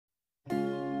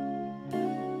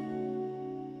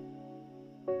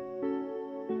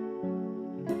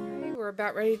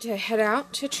about ready to head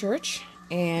out to church,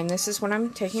 and this is what I'm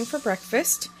taking for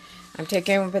breakfast. I'm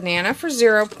taking a banana for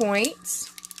 0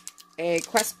 points, a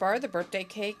Quest bar, the birthday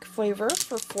cake flavor,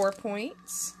 for 4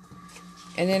 points,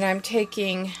 and then I'm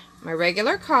taking my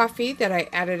regular coffee that I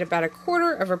added about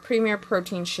 1/4 of a Premier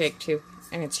protein shake to,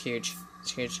 and it's huge.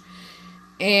 It's huge.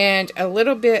 And a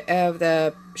little bit of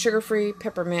the sugar-free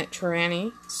peppermint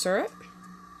Torani syrup,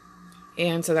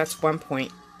 and so that's 1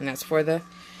 point, and that's for the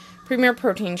Premier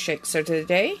protein shake. So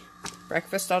today,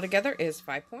 breakfast altogether is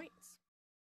 5 points.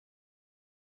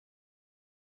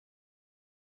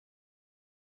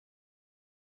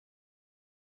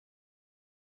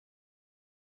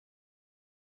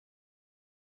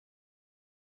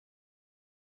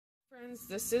 Friends,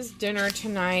 this is dinner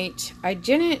tonight. I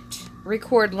didn't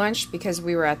record lunch because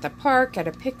we were at the park at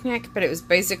a picnic, but it was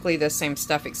basically the same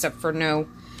stuff except for no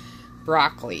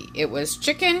broccoli. It was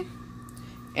chicken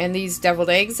and these deviled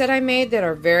eggs that I made that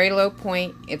are very low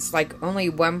point. It's like only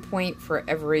 1 point for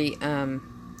every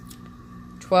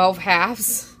 12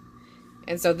 halves.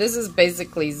 And so this is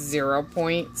basically 0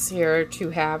 points here,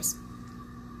 2 halves.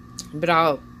 But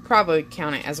I'll probably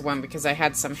count it as 1 because I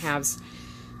had some halves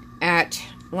at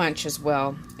lunch as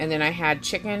well. And then I had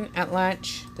chicken at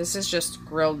lunch. This is just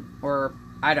grilled, or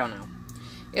I don't know.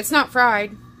 It's not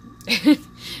fried. And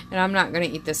I'm not going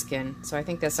to eat the skin. So I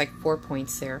think that's like 4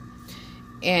 points there.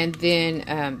 And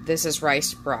then this is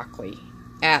riced broccoli.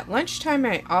 At lunchtime,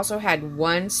 I also had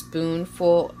 1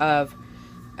 spoonful of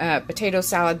potato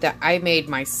salad that I made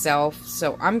myself.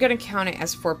 So I'm going to count it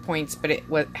as 4 points, but it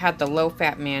had the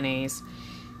low-fat mayonnaise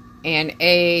and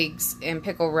eggs and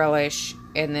pickle relish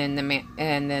and then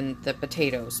the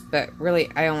potatoes. But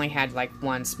really, I only had like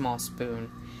 1 small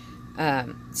spoon.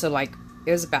 So like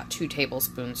it was about 2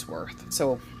 tablespoons worth.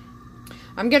 So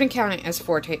I'm going to count it as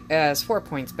 4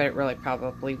 points, but it really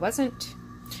probably wasn't.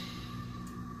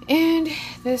 And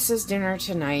this is dinner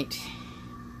tonight.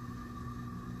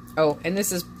 Oh, and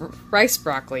this is rice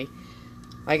broccoli.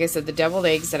 Like I said, the deviled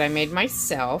eggs that I made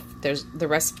myself. The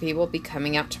recipe will be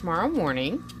coming out tomorrow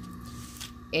morning.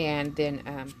 And then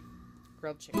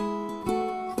grilled chicken.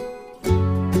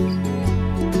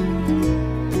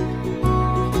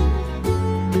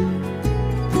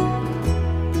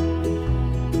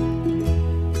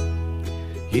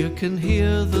 You can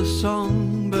hear the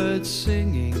songbirds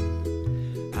singing,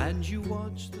 and you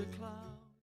watch the